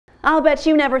I'll bet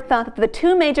you never thought that the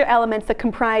two major elements that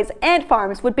comprise ant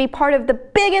farms would be part of the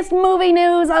biggest movie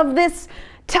news of this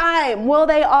time. Well,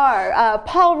 they are.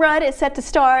 Paul Rudd is set to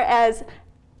star as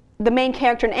the main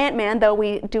character in Ant-Man, though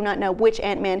we do not know which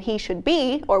Ant-Man he should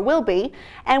be or will be.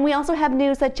 And we also have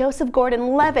news that Joseph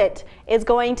Gordon Levitt is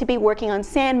going to be working on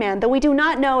Sandman, though we do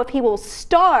not know if he will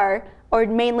star or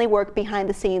mainly work behind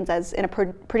the scenes as in a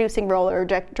producing role or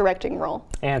directing role.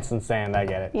 Ants and sand, I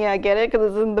get it. Yeah, I get it,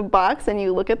 because it's in the box and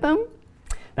you look at them.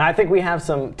 Now I think we have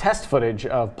some test footage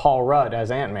of Paul Rudd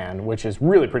as Ant-Man, which is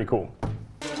really pretty cool.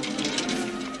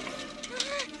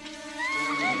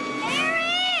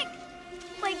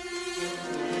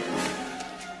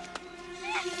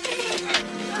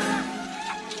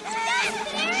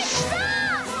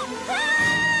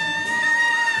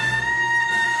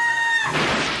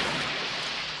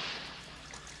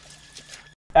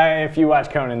 If you watch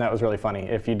Conan, that was really funny.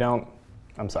 If you don't,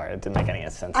 I'm sorry, it didn't make any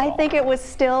sense at all. I think it was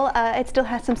still, it still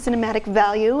has some cinematic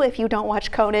value if you don't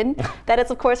watch Conan. That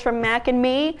is, of course, from Mac and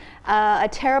Me, a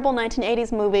terrible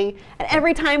 1980s movie. And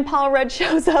every time Paul Rudd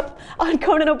shows up on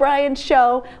Conan O'Brien's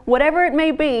show, whatever it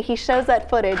may be, he shows that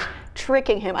footage,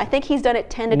 tricking him. I think he's done it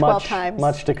 10 to 12 times.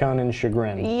 Much to Conan's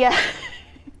chagrin. Yeah.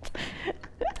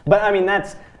 But I mean,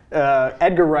 that's...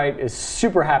 Edgar Wright is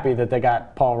super happy that they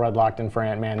got Paul Rudd locked in for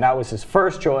Ant-Man. That was his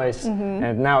first choice,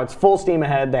 and now it's full steam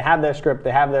ahead. They have their script,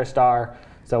 they have their star,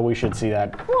 so we should see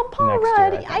that Well, Paul next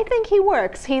Rudd, year, I think he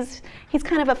works. He's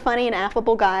kind of a funny and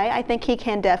affable guy. I think he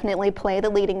can definitely play the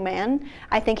leading man.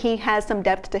 I think he has some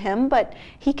depth to him, but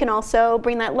he can also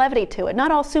bring that levity to it.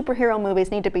 Not all superhero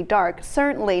movies need to be dark.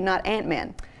 Certainly not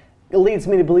Ant-Man. It leads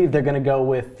me to believe they're going to go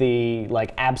with the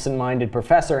absent-minded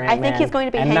Professor Ant-Man. I think he's going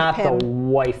to be and Hank Pym. not the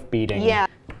wife-beating. Yeah.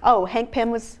 Oh, Hank Pym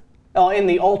was... Oh, in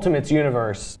the Ultimates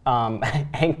universe,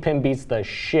 Hank Pym beats the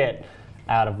shit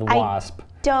out of the Wasp.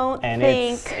 Don't and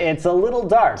think... it's a little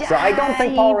dark, so I don't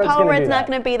think Paul Rudd's going to do that. Paul Rudd's not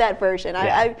going to be that version.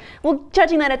 Yeah. Well,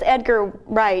 judging that it's Edgar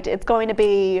Wright, it's going to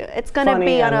be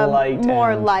on a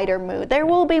more lighter mood. There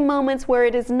will be moments where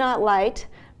it is not light,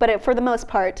 but for the most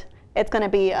part, it's going to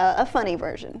be a funny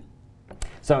version.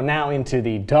 So now into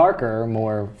the darker,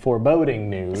 more foreboding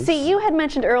news. See, you had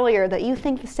mentioned earlier that you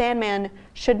think The Sandman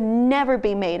should never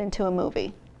be made into a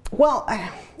movie. Well,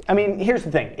 I mean, here's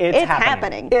the thing. It's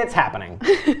happening. It's happening.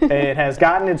 It has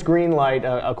gotten its green light,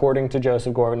 according to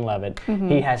Joseph Gordon Levitt.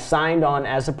 He has signed on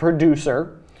as a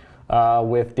producer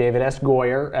with David S.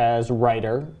 Goyer as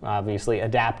writer, obviously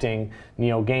adapting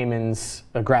Neil Gaiman's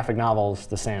graphic novels,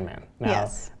 The Sandman. Now,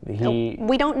 yes.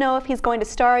 We don't know if he's going to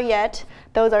star yet.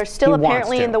 Those are still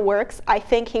apparently in the works. I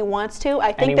think he wants to.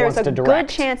 I think there's a good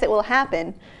chance it will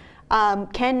happen.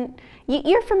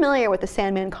 You're familiar with the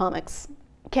Sandman comics.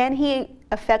 Can he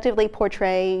effectively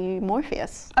portray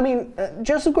Morpheus? I mean,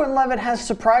 Joseph Gordon Levitt has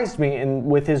surprised me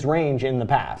with his range in the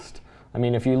past. I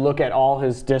mean, if you look at all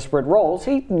his disparate roles,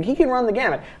 he can run the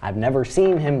gamut. I've never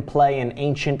seen him play an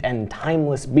ancient and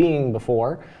timeless being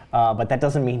before, but that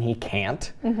doesn't mean he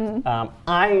can't.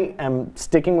 I am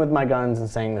sticking with my guns and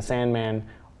saying The Sandman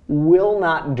will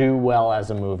not do well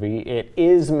as a movie. It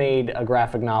is made a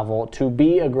graphic novel to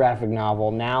be a graphic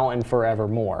novel now and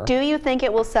forevermore. Do you think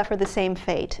it will suffer the same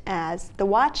fate as The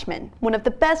Watchmen, one of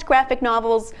the best graphic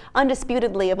novels,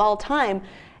 undisputedly, of all time?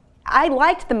 I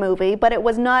liked the movie, but it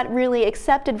was not really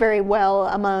accepted very well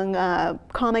among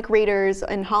comic readers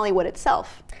in Hollywood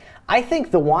itself. I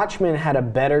think The Watchmen had a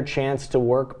better chance to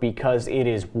work because it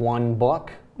is one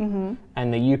book, and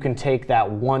that you can take that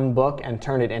one book and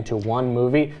turn it into one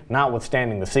movie,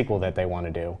 notwithstanding the sequel that they want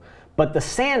to do. But The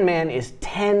Sandman is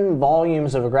 10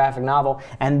 volumes of a graphic novel,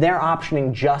 and they're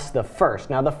optioning just the first.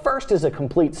 Now, the first is a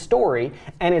complete story,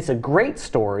 and it's a great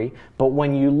story, but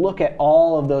when you look at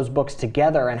all of those books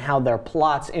together and how their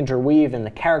plots interweave and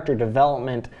the character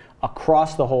development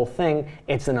across the whole thing,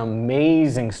 it's an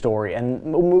amazing story, and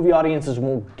movie audiences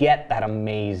won't get that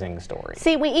amazing story.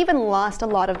 See, we even lost a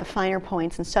lot of the finer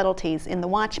points and subtleties in The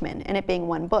Watchmen, and it being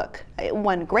one book.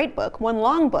 One great book, one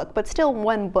long book, but still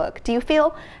one book. Do you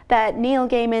feel that Neil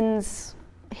Gaiman's,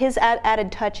 his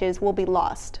added touches will be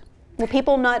lost? Will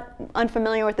people not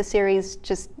unfamiliar with the series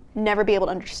just never be able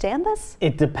to understand this?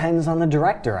 It depends on the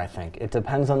director, I think. It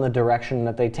depends on the direction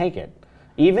that they take it.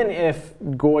 Even if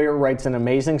Goyer writes an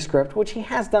amazing script, which he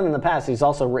has done in the past, he's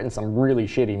also written some really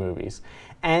shitty movies.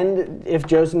 And if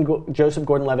Joseph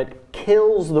Gordon-Levitt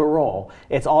kills the role,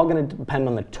 it's all going to depend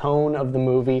on the tone of the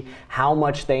movie, how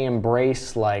much they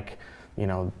embrace, like, you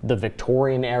know, the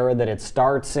Victorian era that it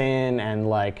starts in, and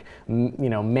like, you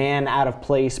know, man out of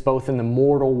place both in the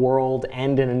mortal world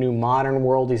and in a new modern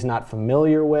world he's not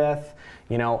familiar with.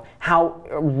 You know, how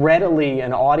readily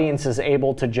an audience is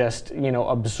able to just, you know,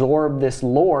 absorb this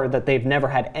lore that they've never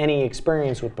had any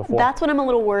experience with before. That's what I'm a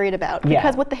little worried about.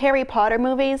 Because with the Harry Potter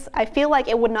movies, I feel like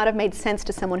it would not have made sense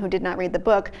to someone who did not read the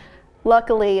book.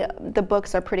 Luckily, the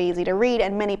books are pretty easy to read,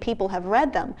 and many people have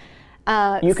read them.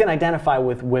 You can identify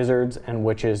with wizards and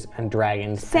witches and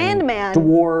dragons, Sandman, and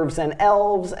dwarves and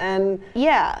elves, and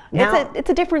it's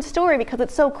a different story because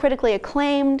it's so critically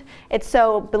acclaimed, it's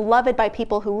so beloved by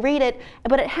people who read it,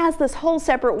 but it has this whole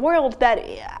separate world that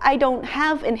I don't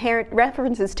have inherent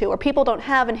references to, or people don't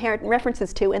have inherent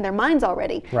references to in their minds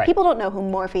already. Right. People don't know who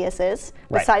Morpheus is,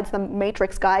 besides the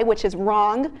Matrix guy, which is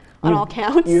wrong on all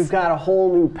counts. You've got a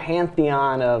whole new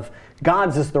pantheon of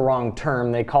gods is the wrong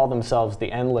term. They call themselves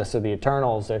the endless or the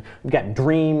eternals. We've got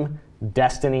dream,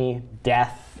 destiny,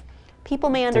 death. People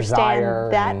may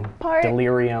understand that part.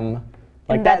 Delirium.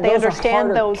 Like that they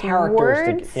understand those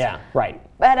words. Yeah, right.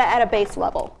 At a base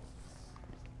level.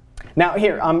 Now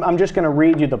here, I'm just going to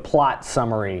read you the plot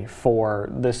summary for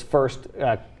this first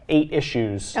 8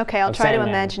 issues. Okay, I'll try to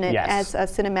imagine it as a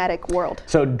cinematic world.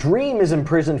 So Dream is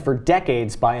imprisoned for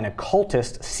decades by an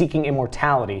occultist seeking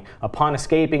immortality. Upon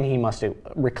escaping, he must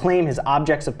reclaim his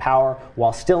objects of power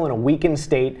while still in a weakened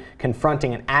state,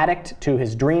 confronting an addict to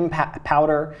his dream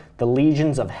powder, the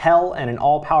legions of hell, and an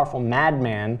all-powerful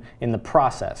madman in the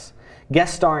process.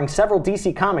 Guest starring several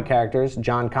DC comic characters,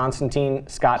 John Constantine,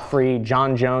 Scott Free,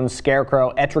 John Jones,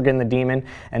 Scarecrow, Etrigan the Demon,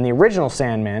 and the original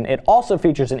Sandman. It also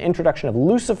features an introduction of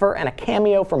Lucifer and a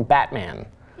cameo from Batman.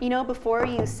 You know, before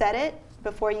you said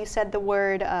the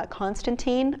word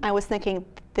Constantine, I was thinking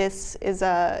this is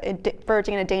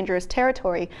verging in a dangerous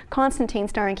territory. Constantine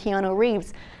starring Keanu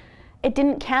Reeves. It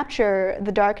didn't capture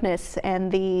the darkness and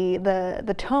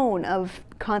the tone of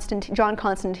John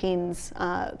Constantine's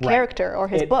character or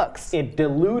his books. It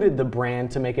diluted the brand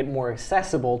to make it more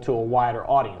accessible to a wider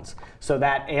audience. So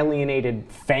that alienated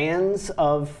fans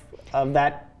of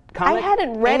that comic. I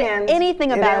hadn't read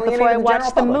anything about it before I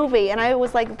watched the movie, and I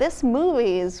was like, this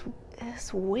movie is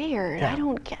weird. Yeah.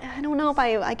 I don't know if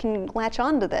I can latch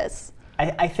on to this.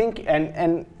 I think,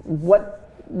 and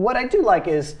what I do like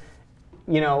is,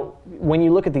 you know, when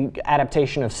you look at the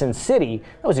adaptation of Sin City,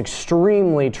 that was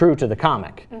extremely true to the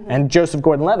comic. And Joseph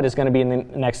Gordon Levitt is going to be in the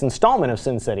next installment of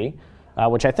Sin City,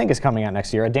 which I think is coming out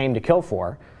next year, A Dame to Kill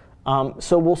For.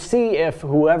 So we'll see if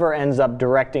whoever ends up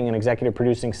directing and executive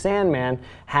producing Sandman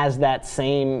has that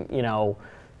same, you know,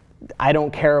 I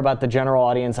don't care about the general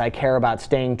audience, I care about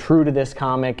staying true to this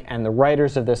comic and the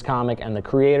writers of this comic and the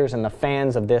creators and the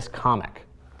fans of this comic.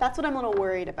 That's what I'm a little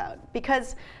worried about,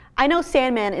 because I know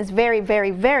Sandman is very,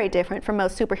 very, very different from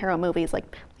most superhero movies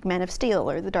like Man of Steel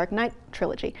or the Dark Knight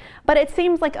trilogy. But it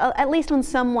seems like, at least on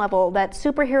some level, that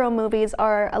superhero movies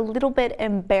are a little bit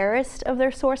embarrassed of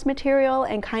their source material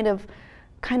and kind of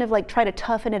like try to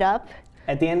toughen it up.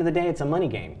 At the end of the day, it's a money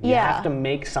game. You have to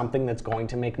make something that's going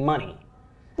to make money.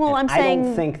 Well, I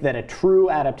don't think that a true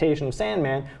adaptation of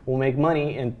Sandman will make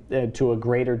money to a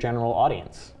greater general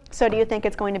audience. So do you think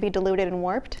it's going to be diluted and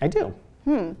warped? I do.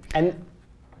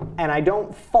 And I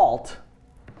don't fault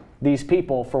these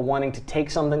people for wanting to take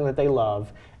something that they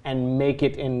love and make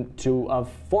it into a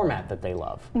format that they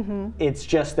love. It's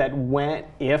just that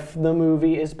if the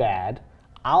movie is bad,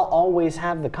 I'll always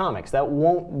have the comics. That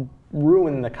won't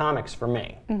ruin the comics for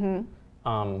me.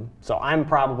 So I'm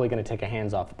probably going to take a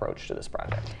hands-off approach to this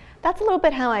project. That's a little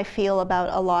bit how I feel about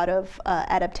a lot of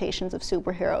adaptations of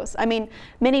superheroes. I mean,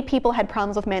 many people had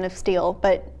problems with Man of Steel,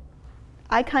 but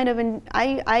I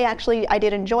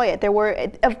did enjoy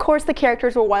it. Of course, the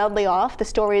characters were wildly off, the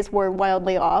stories were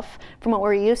wildly off from what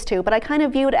we're used to, but I kind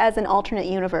of view it as an alternate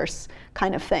universe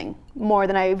kind of thing, more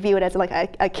than I view it as like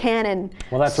a canon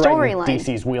storyline. Well, that's right in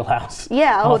DC's wheelhouse.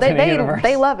 Yeah,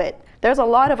 they love it. There's a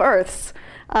lot of Earths,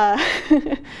 but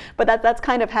that's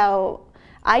kind of how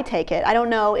I take it. I don't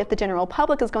know if the general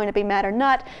public is going to be mad or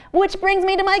not, which brings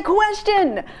me to my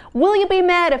question. Will you be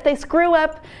mad if they screw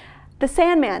up The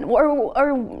Sandman,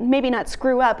 or maybe not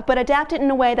screw up, but adapt it in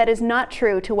a way that is not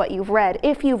true to what you've read,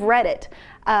 if you've read it?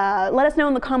 Let us know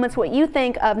in the comments what you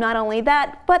think of not only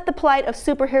that, but the plight of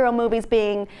superhero movies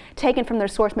being taken from their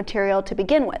source material to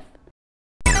begin with.